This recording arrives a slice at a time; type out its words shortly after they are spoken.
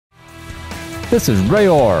This is Ray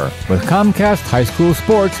Orr with Comcast High School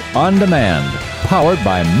Sports On Demand, powered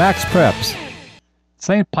by Max Preps.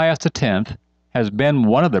 St. Pius X has been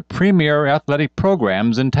one of the premier athletic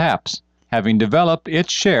programs in TAPS, having developed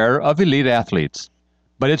its share of elite athletes.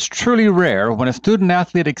 But it's truly rare when a student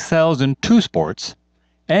athlete excels in two sports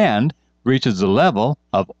and reaches the level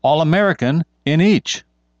of All-American in each.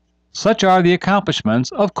 Such are the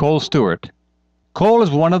accomplishments of Kohl Stewart. Kohl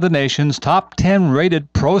is one of the nation's top 10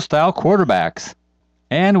 rated pro-style quarterbacks.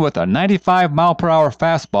 And with a 95-mile-per-hour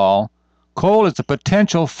fastball, Kohl is a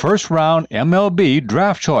potential first-round MLB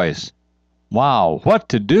draft choice. Wow, what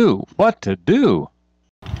to do? What to do?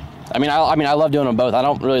 I mean, I love doing them both. I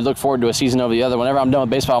don't really look forward to a season over the other. Whenever I'm done with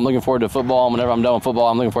baseball, I'm looking forward to football. And whenever I'm done with football,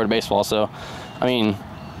 I'm looking forward to baseball. So, I mean,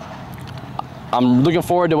 I'm looking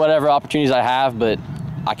forward to whatever opportunities I have, but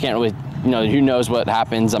I can't really, who knows what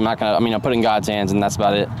happens. I'm I put it in God's hands, and that's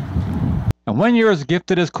about it. And when you're as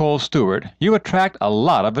gifted as Kohl Stewart, you attract a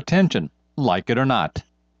lot of attention, like it or not.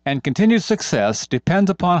 And continued success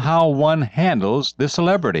depends upon how one handles the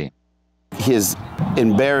celebrity. His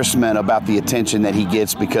embarrassment about the attention that he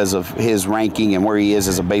gets because of his ranking and where he is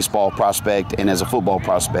as a baseball prospect and as a football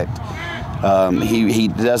prospect. He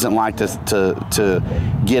doesn't like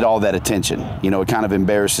to get all that attention. It kind of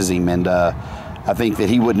embarrasses him, and I think that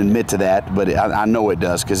he wouldn't admit to that, but I know it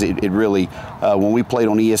does, because it really, when we played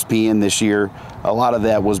on ESPN this year, a lot of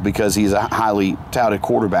that was because he's a highly touted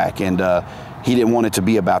quarterback, and he didn't want it to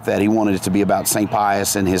be about that. He wanted it to be about St.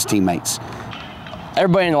 Pius and his teammates.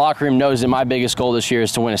 Everybody in the locker room knows that my biggest goal this year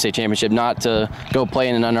is to win a state championship, not to go play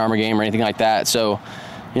in an Under Armour game or anything like that. So,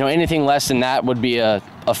 anything less than that would be a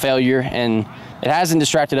failure, and it hasn't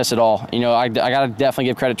distracted us at all. I got to definitely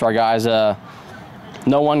give credit to our guys.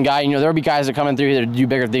 No one guy, there'll be guys that come in through here that do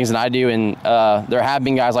bigger things than I do, and there have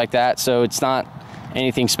been guys like that, so it's not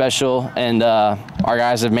anything special, and our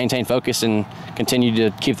guys have maintained focus and continue to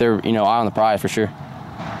keep their eye on the prize for sure.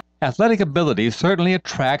 Athletic ability certainly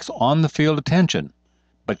attracts on-the-field attention,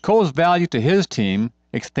 but Kohl's value to his team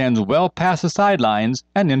extends well past the sidelines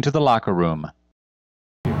and into the locker room.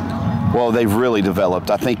 Well, they've really developed.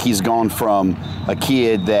 I think he's gone from a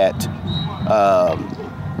kid that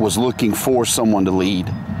was looking for someone to lead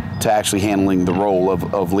to actually handling the role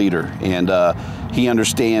of leader. And he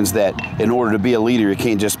understands that in order to be a leader, it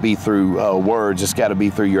can't just be through words, it's got to be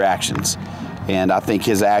through your actions. And I think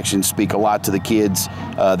his actions speak a lot to the kids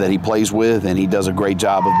that he plays with, and he does a great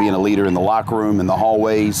job of being a leader in the locker room, in the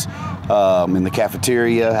hallways, in the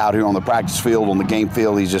cafeteria, out here on the practice field, on the game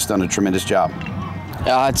field. He's just done a tremendous job.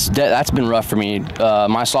 That's been rough for me.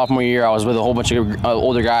 My sophomore year, I was with a whole bunch of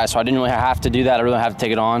older guys, so I didn't really have to do that. I really had to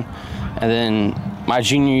take it on. And then my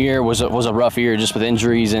junior year was a rough year, just with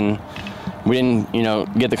injuries, and we didn't,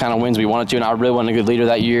 get the kind of wins we wanted to. And I really wasn't a good leader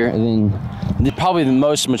that year. And then probably the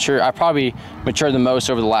most mature. I probably matured the most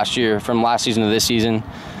over the last year, from last season to this season.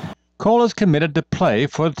 Kohl is committed to play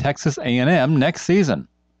for Texas A&M next season,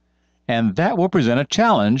 and that will present a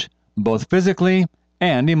challenge both physically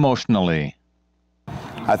and emotionally.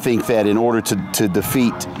 I think that in order to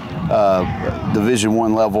defeat Division I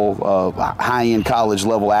level, high-end college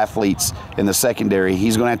level athletes in the secondary,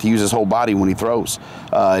 he's going to have to use his whole body when he throws.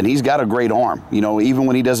 And he's got a great arm. Even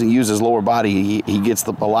when he doesn't use his lower body, he gets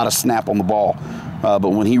a lot of snap on the ball.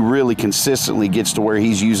 But when he really consistently gets to where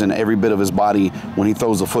he's using every bit of his body when he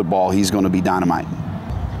throws the football, he's going to be dynamite.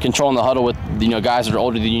 Controlling the huddle with guys that are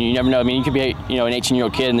older than you, you never know. I mean, you could be an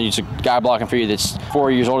 18-year-old kid and there's a guy blocking for you that's 4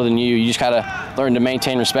 years older than you. You just gotta learn to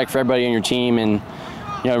maintain respect for everybody on your team and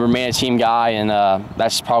remain a team guy, and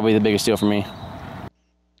that's probably the biggest deal for me.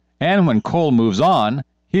 And when Kohl moves on,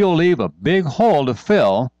 he'll leave a big hole to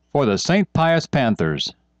fill for the St. Pius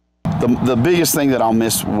Panthers. The biggest thing that I'll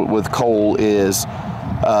miss with Kohl is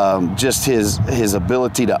just his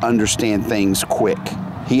ability to understand things quick.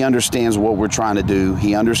 He understands what we're trying to do.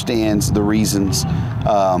 He understands the reasons.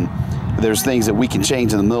 There's things that we can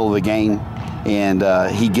change in the middle of the game, and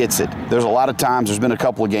he gets it. There's a lot of times, there's been a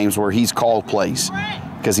couple of games where he's called plays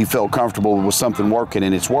because he felt comfortable with something working,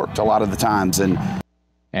 and it's worked a lot of the times.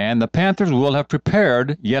 And the Panthers will have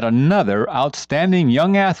prepared yet another outstanding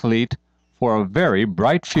young athlete for a very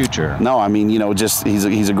bright future. No, I mean,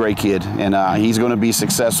 he's a great kid, and he's going to be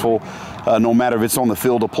successful no matter if it's on the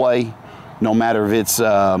field of play, no matter if it's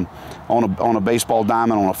on a baseball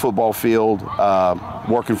diamond, on a football field,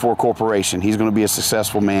 working for a corporation. He's going to be a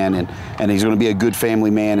successful man, and he's going to be a good family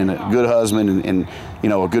man and a good husband and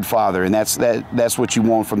a good father. And that's what you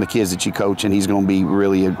want from the kids that you coach, and he's going to be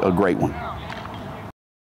really a great one.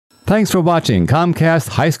 Thanks for watching Comcast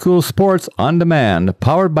High School Sports On Demand,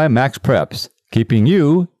 powered by Max Preps, keeping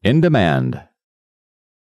you in demand.